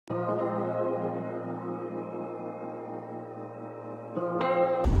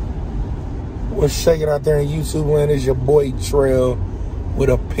What's shaking out there in YouTube land is your boy Trail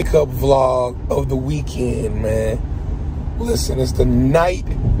with a pickup vlog of the weekend, man. Listen, it's the night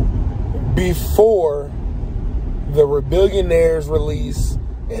before the Rebillionaires release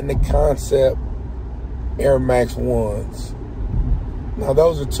and the Concept Air Max 1s. Now,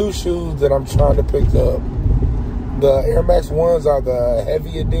 those are two shoes that I'm trying to pick up. The Air Max 1s are the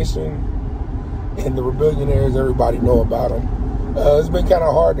heavy edition, and the Rebillionaires, everybody know about them. It's been kind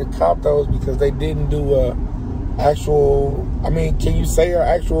of hard to comp those because they didn't do a actual, can you say an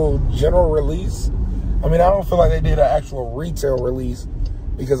actual general release? I don't feel like they did an actual retail release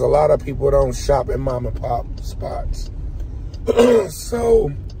because a lot of people don't shop at mom and pop spots.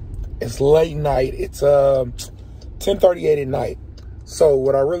 So it's late night. It's 10:38 at night. So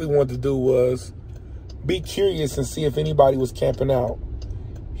what I really wanted to do was be curious and see if anybody was camping out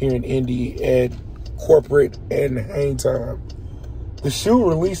here in Indy at Corporate and Hang Time. The shoe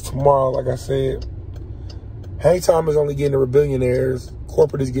released tomorrow, like I said. Hang Time is only getting the Rebillionaires.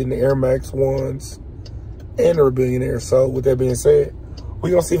 Corporate is getting the Air Max 1s and the Rebillionaires. So with that being said, we're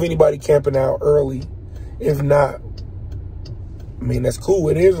going to see if anybody camping out early. If not, that's cool.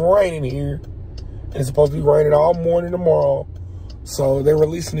 It is raining here. And it's supposed to be raining all morning tomorrow. So they're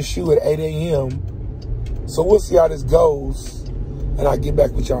releasing the shoe at 8 a.m. So we'll see how this goes. And I'll get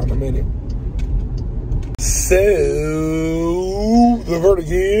back with y'all in a minute. So, the verdict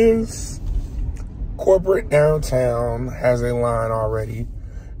is Corporate downtown has a line already.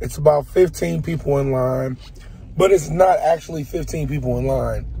 It's about 15 people in line, but it's not actually 15 people in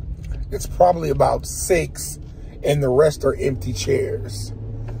line. It's probably about 6, and the rest are empty chairs.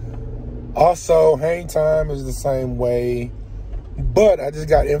 Also, Hang Time is the same way, but I just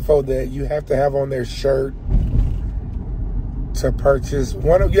got info that you have to have on their shirt to purchase.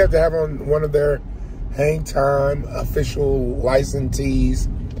 You have to have on one of their Hang Time official licensees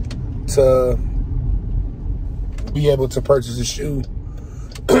to be able to purchase a shoe.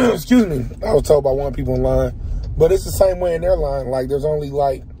 Excuse me. I was told by one people in line. But it's the same way in their line. Like, there's only,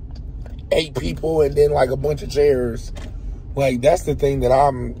 8 people and then, a bunch of chairs. That's the thing that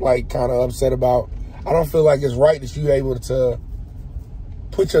I'm, kind of upset about. I don't feel like it's right that you're able to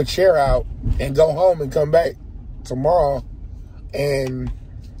put your chair out and go home and come back tomorrow and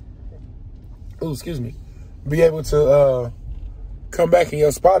be able to come back and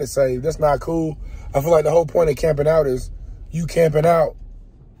your spot is saved. That's not cool. I feel like the whole point of camping out is you camping out.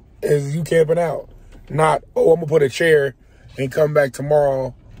 Not, I'm going to put a chair and come back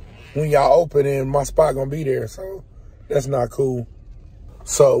tomorrow when y'all open and my spot going to be there. So that's not cool.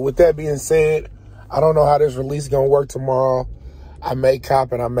 So with that being said, I don't know how this release is going to work tomorrow. I may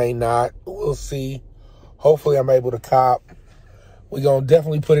cop and I may not. We'll see. Hopefully I'm able to cop. We're going to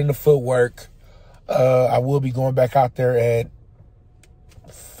definitely put in the footwork. I will be going back out there at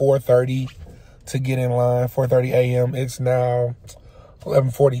 4:30 to get in line, 4:30 a.m. It's now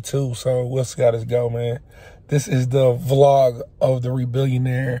 11:42, so we'll see how this go, man. This is the vlog of the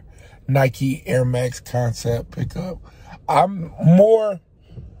Rebillionaire Nike Air Max Concept pickup. I'm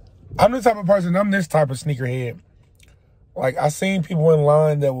the type of person, I'm this type of sneakerhead. I seen people in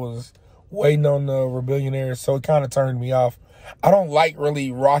line that was waiting on the Rebillionaires, so it kind of turned me off. I don't like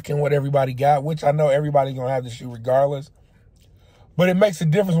really rocking what everybody got, which I know everybody's going to have the shoe regardless. But it makes a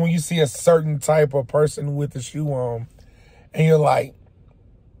difference when you see a certain type of person with the shoe on. And you're like,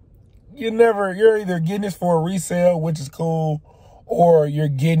 you're either getting this for a resale, which is cool, or you're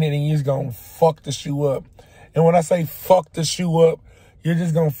getting it and you're just going to fuck the shoe up. And when I say fuck the shoe up, you're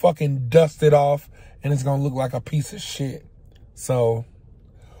just going to fucking dust it off and it's going to look like a piece of shit. So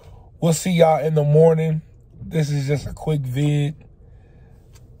we'll see y'all in the morning. This is just a quick vid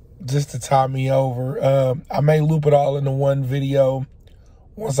just to tie me over. I may loop it all into one video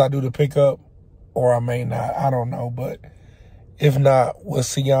once I do the pickup, or I may not. I don't know, but if not, we'll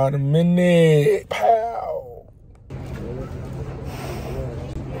see y'all in a minute. Pow!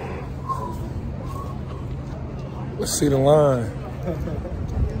 Let's see the line.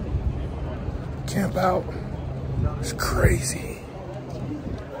 Camp out. It's crazy.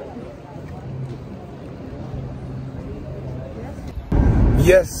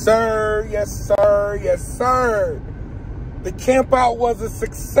 Yes, sir. Yes, sir. Yes, sir. The camp out was a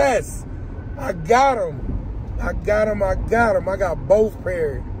success. I got them. I got both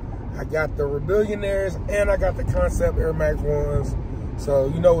pairs. I got the Rebillionaires and I got the Concept Air Max 1s. So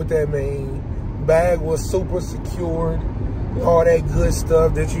you know what that means. Bag was super secured. All that good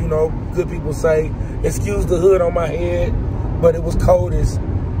stuff that, good people say. Excuse the hood on my head, but it was cold as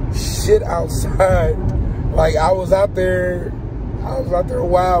shit outside. I was out there a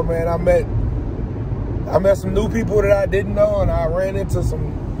while, man. I met some new people that I didn't know, and I ran into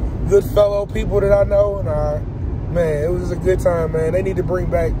some good fellow people that I know, and man, it was a good time, man. They need to bring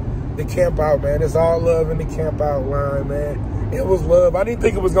back the camp out, man. It's all love in the camp out line, man. It was love. I didn't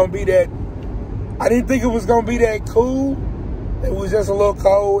think it was gonna be that. I didn't think it was gonna be that cool. It was just a little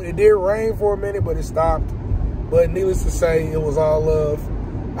cold. It did rain for a minute, but it stopped. But needless to say, it was all love.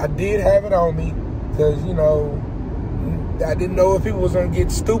 I did have it on me because, you know, I didn't know if people was gonna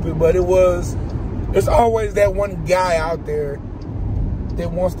get stupid, but it's always that one guy out there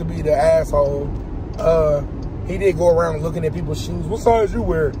that wants to be the asshole. He did go around looking at people's shoes. What size you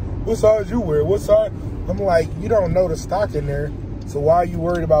wear? What size you wear? What size? I'm like, you don't know the stock in there, so why are you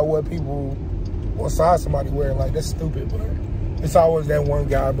worried about what size somebody wearing? Like, that's stupid. But it's always that one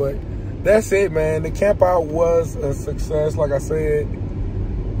guy. But that's it, man. The camp out was a success. Like I said,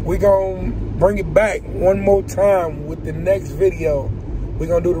 we gonna bring it back one more time with the next video. We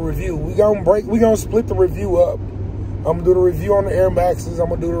gonna do the review. We gonna split the review up. I'm gonna do the review on the Air Maxes. I'm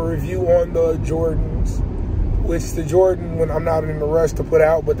gonna do the review on the Jordans, which the Jordan, when I'm not in a rush to put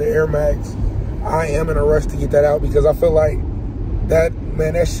out, but the Air Max, I am in a rush to get that out because I feel like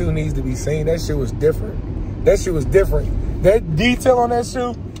that shoe needs to be seen. That shoe was different. That shoe was different. That detail on that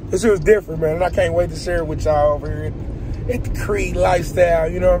shoe was different, man. And I can't wait to share it with y'all over here at the Creed Lifestyle,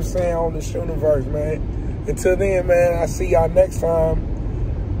 you know what I'm saying, on the Shooniverse, man. Until then, man, I see y'all next time.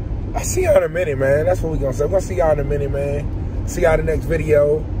 I see y'all in a minute, man. That's what we're going to say. We're going to see y'all in a minute, man. See y'all in the next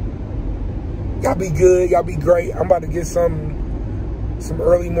video. Y'all be good. Y'all be great. I'm about to get some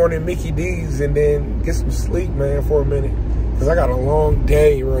early morning Mickey D's and then get some sleep, man, for a minute. Because I got a long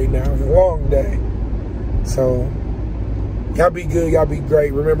day right now. It's a long day. So, y'all be good. Y'all be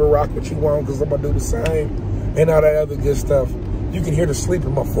great. Remember, rock what you want because I'm going to do the same and all that other good stuff. You can hear the sleep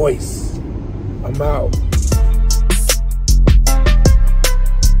in my voice. I'm out.